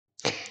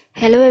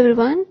Hello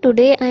everyone,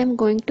 today I am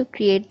going to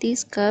create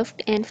this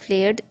curved and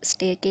flared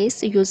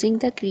staircase using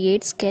the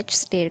create sketch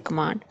stair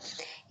command.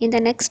 In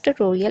the next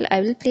tutorial, I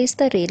will place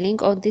the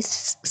railing on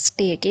this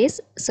staircase.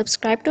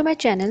 Subscribe to my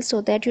channel so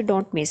that you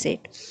don't miss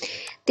it.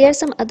 There are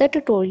some other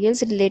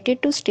tutorials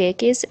related to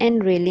staircase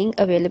and railing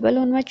available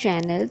on my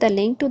channel. The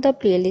link to the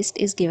playlist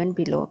is given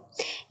below.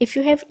 If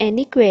you have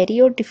any query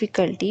or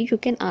difficulty, you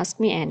can ask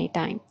me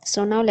anytime.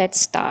 So now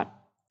let's start.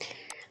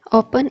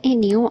 Open a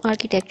new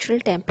architectural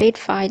template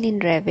file in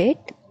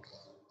Revit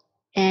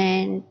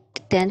and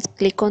then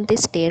click on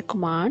this stair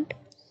command,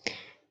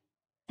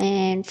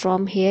 and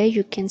from here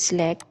you can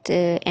select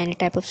any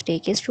type of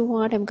staircase you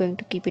want. I'm going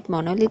to keep it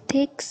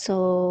monolithic,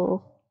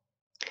 so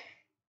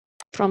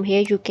from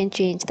here you can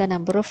change the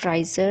number of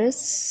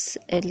risers.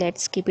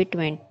 Let's keep it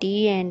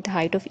 20 and the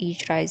height of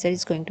each riser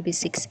is going to be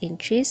 6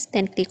 inches.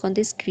 Then click on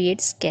this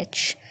create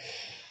sketch,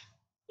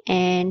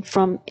 and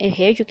from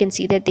here you can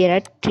see that there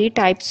are three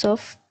types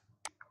of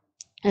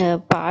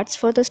parts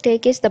for the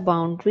staircase: the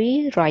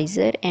boundary,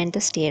 riser, and the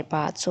stair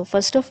path. So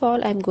first of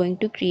all, I'm going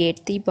to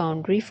create the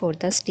boundary for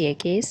the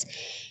staircase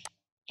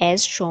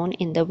as shown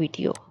in the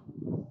video.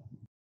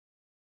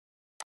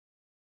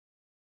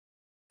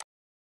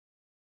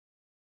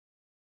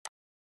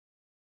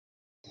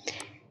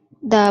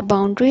 The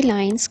boundary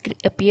lines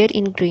appear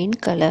in green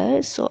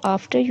color. So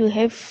after you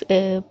have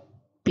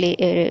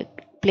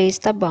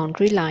placed the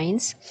boundary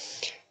lines,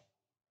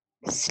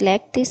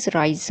 select this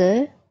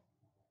riser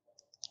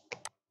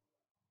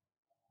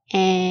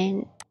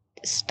and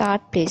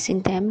start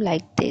placing them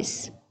like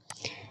this.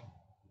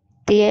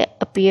 They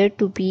appear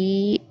to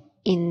be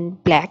in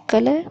black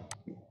color.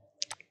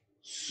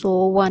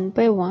 So one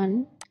by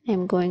one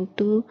I'm going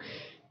to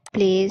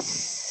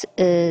place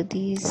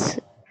these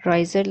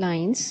riser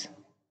lines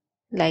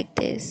like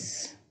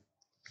this.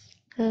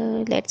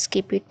 Let's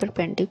keep it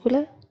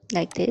perpendicular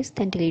like this,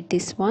 then delete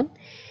this one.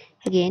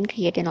 Again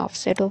create an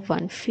offset of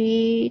 1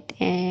 feet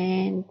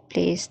and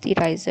place the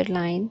riser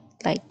line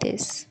like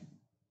this.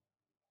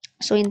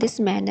 So in this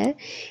manner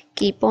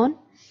keep on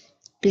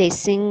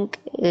placing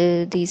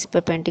these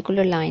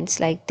perpendicular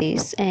lines like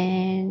this,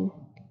 and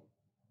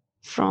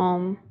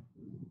from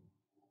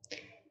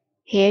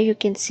here you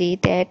can see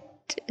that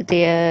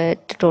the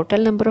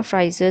total number of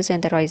risers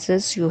and the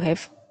risers you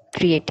have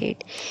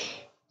created.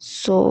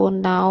 So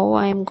now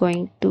I am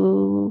going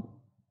to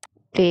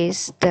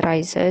place the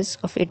risers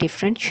of a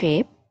different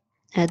shape,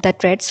 the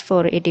threads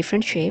for a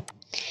different shape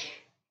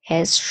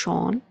as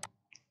shown.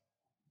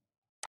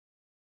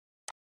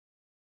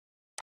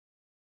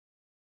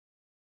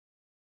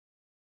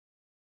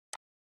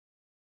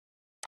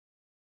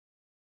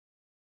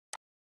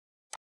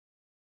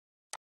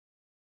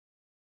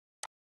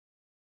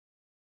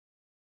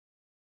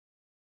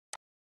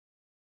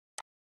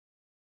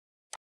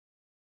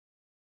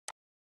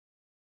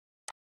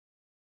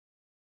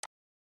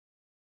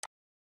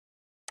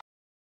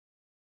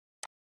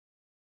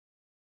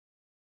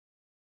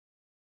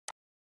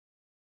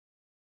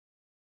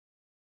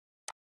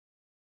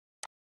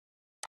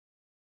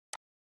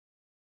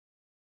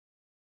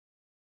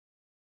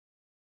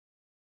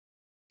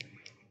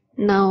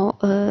 Now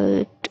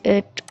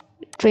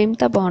trim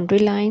the boundary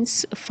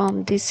lines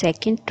from the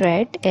second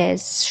thread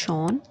as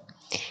shown,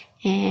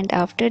 and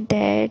after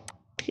that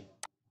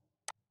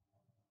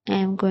I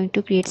am going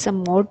to create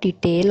some more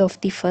detail of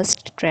the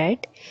first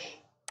thread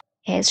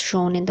as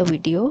shown in the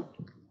video.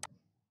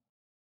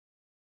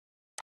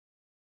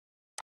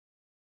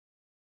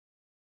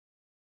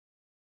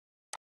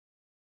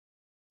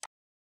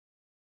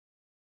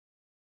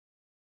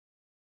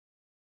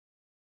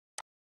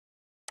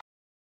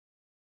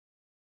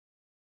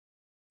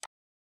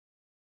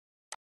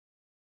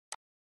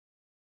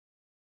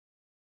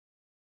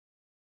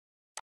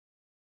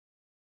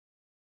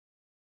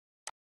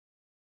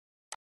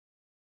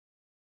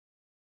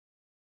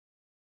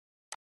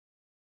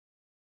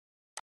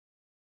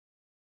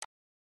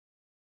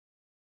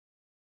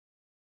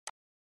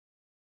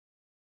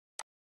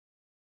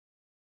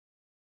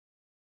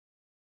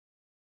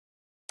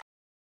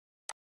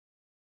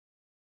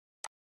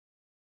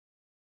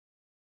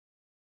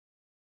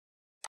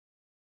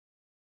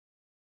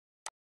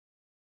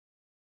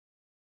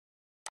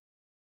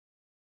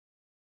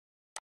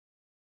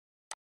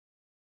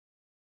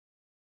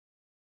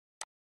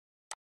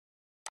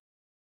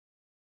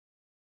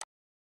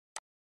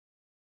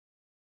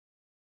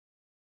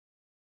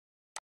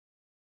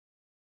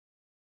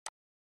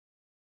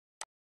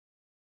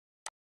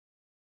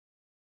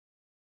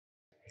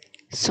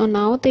 So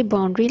now the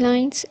boundary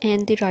lines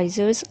and the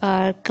risers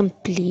are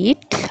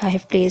complete. I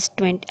have placed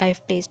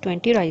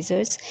 20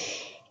 risers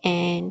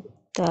and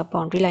the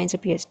boundary lines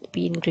appears to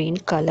be in green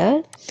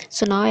color.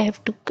 So now I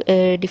have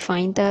to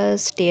define the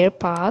stair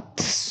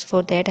paths.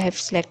 For that I have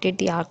selected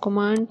the R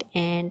command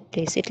and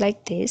place it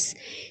like this.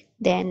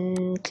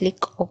 Then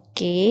click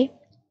OK.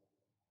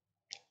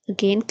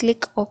 Again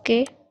click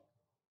OK.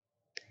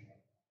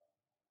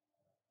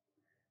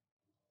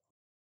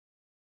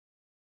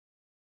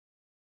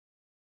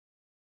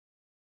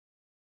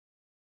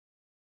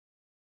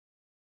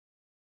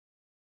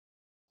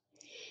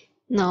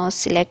 Now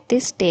select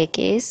this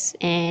staircase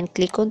and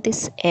click on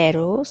this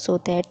arrow so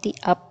that the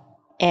up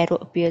arrow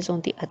appears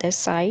on the other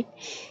side.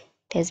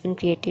 It has been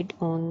created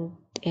on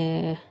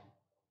the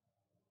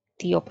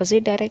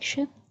opposite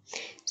direction.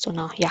 So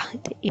now yeah,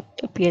 it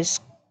appears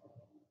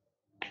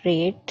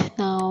great.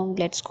 Now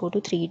let's go to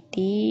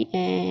 3D,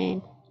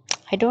 and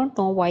I don't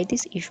know why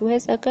this issue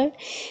has occurred,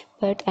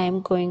 but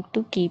I'm going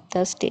to keep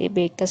the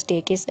make the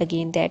staircase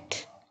again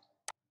that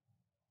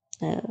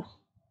uh,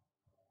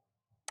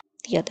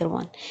 the other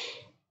one.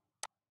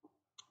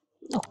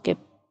 Okay,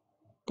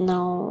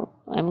 now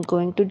I'm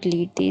going to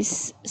delete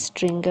these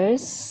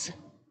stringers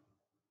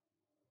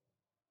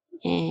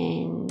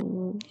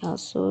and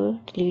also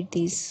delete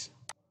these.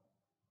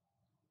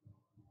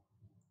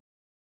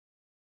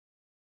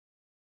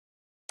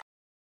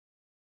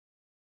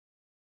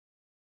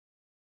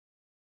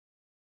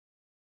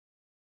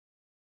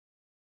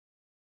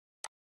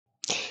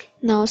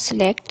 Now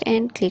select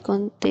and click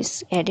on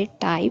this edit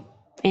type,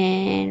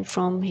 and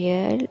from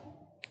here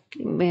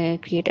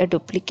create a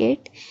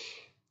duplicate.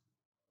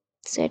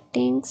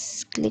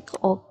 Settings, click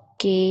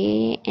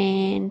OK,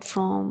 and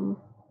from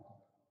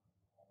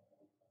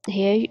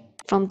here,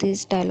 from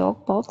this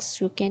dialog box,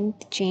 you can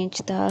change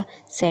the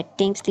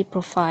settings, the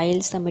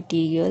profiles, the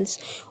materials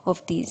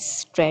of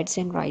these threads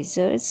and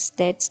risers.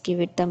 Let's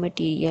give it the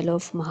material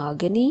of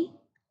mahogany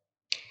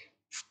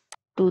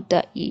to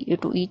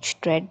to each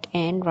thread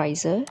and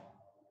riser.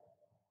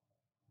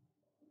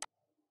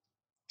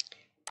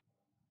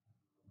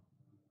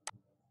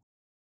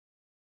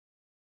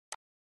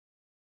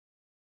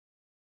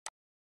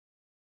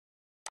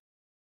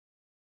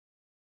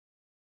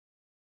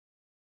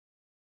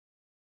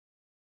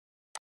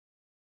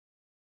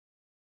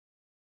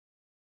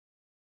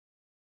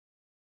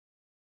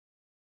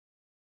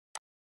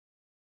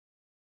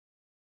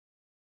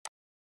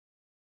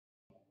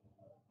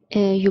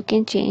 You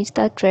can change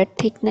the thread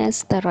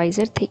thickness, the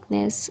riser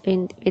thickness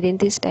within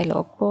this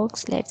dialog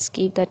box. Let's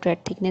keep the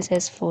thread thickness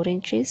as 4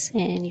 inches,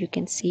 and you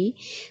can see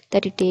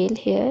the detail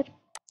here.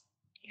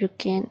 You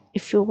can,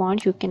 if you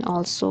want, you can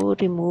also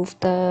remove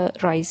the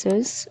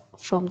risers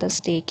from the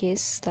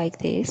staircase like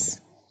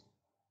this,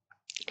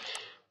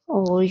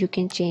 or you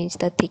can change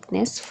the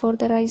thickness for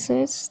the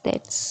risers.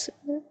 Let's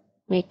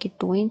make it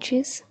 2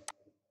 inches.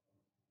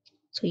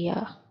 So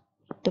yeah,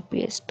 it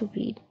appears to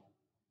be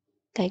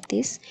like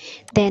this.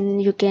 Then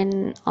you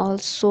can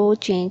also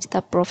change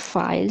the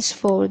profiles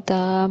for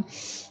the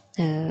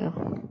uh,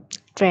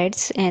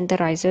 threads and the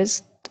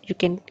risers. You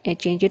can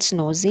change its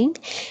nosing.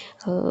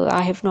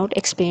 I have not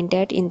explained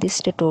that in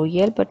this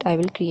tutorial, but I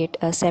will create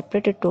a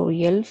separate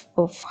tutorial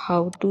of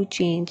how to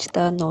change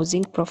the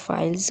nosing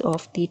profiles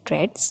of the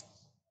threads.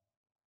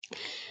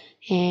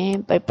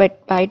 And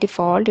but by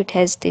default it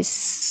has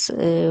this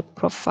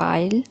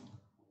profile.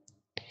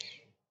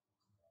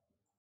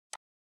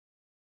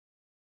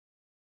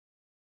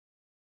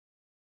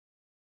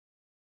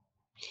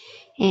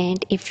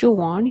 And if you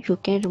want, you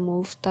can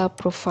remove the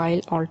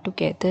profile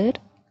altogether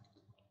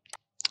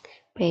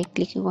by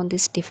clicking on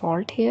this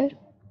default here.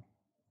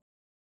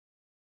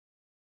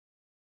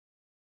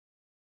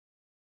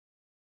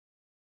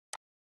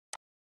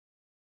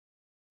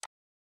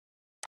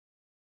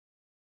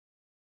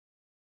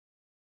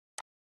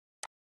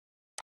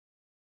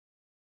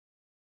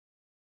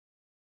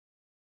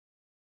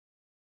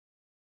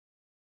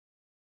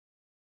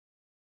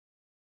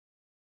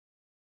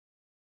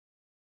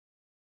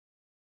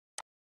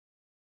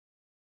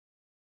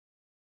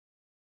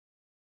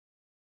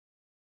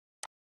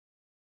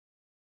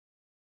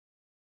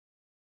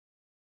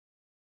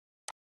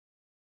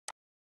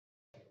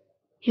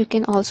 You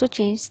can also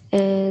change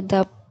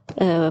the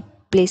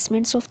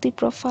placements of the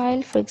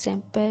profile. For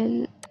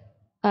example,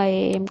 I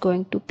am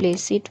going to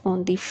place it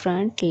on the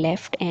front,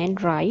 left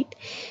and right.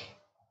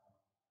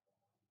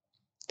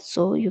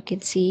 So you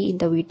can see in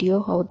the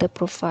video how the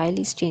profile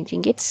is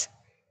changing its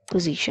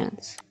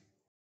positions.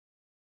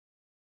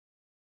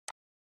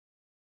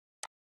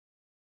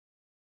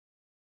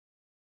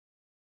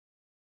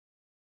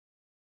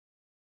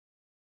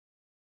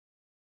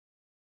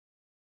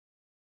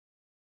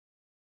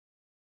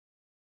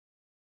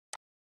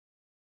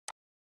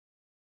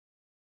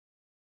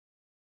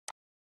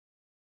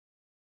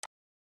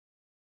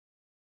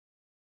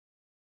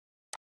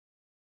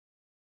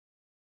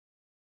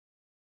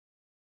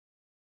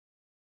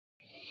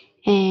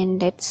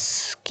 And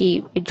let's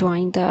keep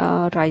join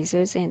the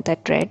risers and the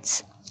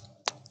threads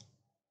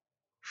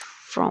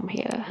from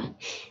here.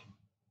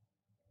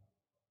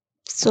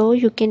 So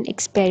you can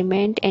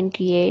experiment and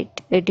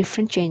create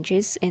different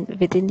changes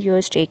within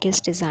your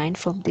staircase design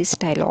from this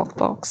dialog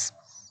box.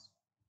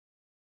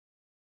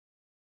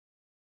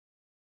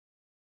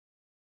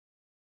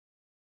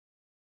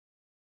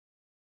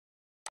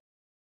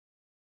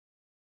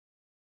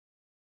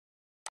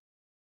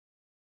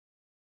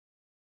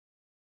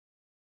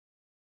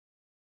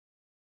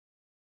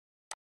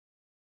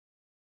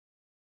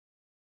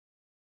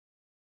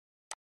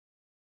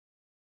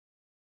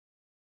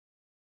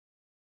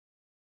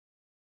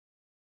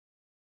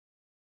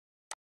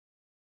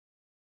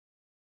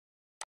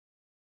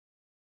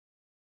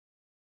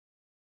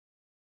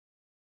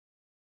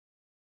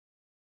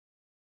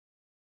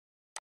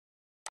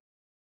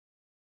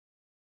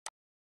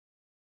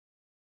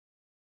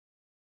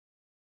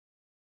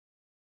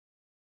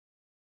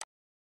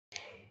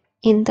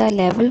 In the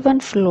level 1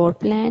 floor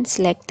plan,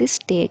 select this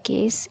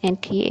staircase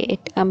and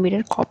create a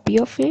mirror copy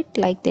of it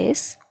like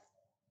this.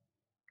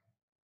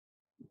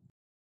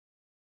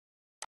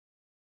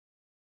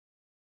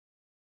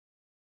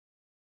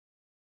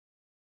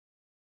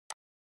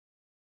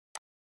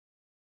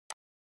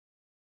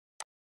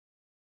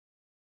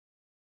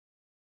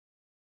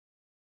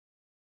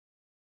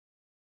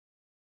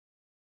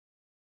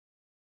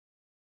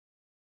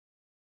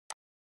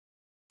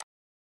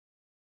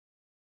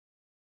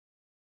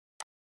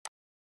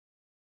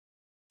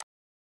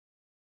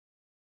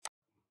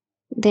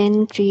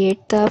 Then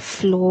create a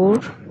floor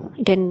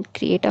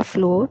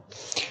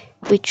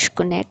which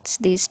connects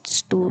these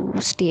two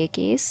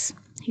staircase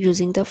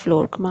using the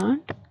floor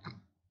command.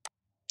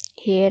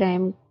 Here I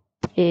am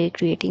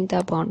creating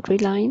the boundary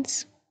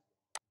lines.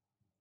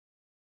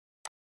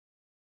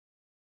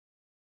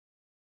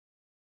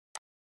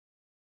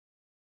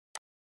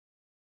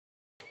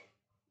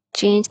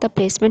 Change the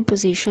placement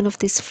position of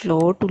this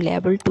floor to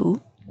level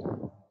 2,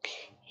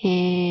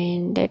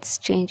 and let's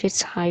change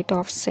its height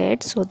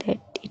offset so that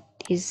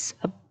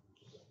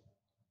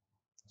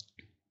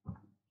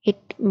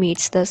it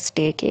meets the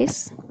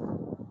staircase.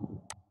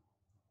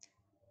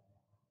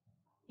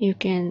 You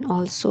can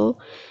also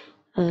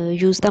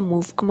use the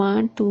move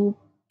command to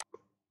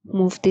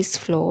move this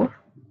floor.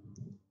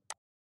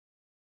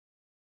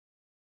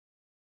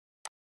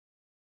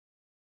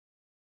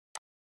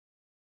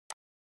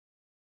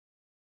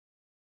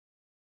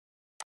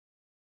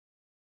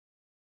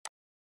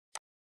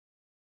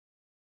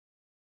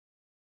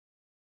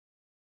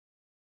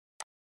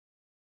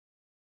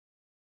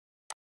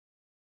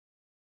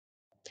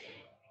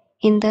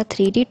 In the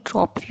 3D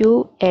top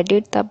view,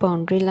 edit the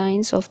boundary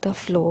lines of the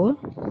floor.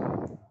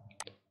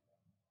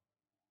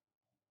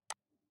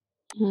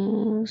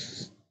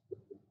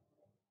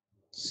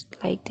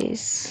 Like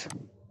this.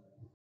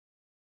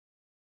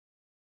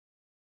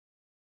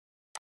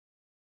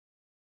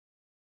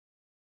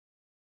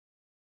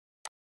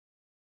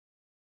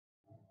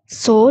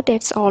 So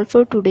that's all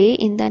for today.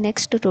 In the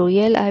next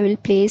tutorial, I will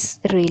place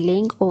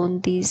railing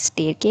on the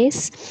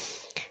staircase.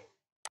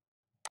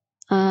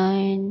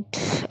 And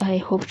I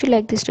hope you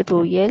like this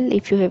tutorial.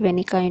 If you have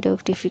any kind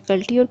of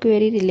difficulty or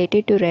query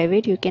related to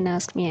Revit, you can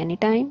ask me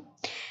anytime.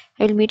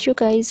 I will meet you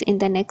guys in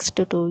the next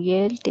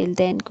tutorial. Till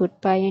then,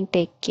 goodbye and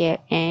take care.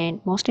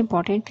 And most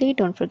importantly,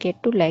 don't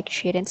forget to like,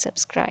 share and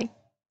subscribe.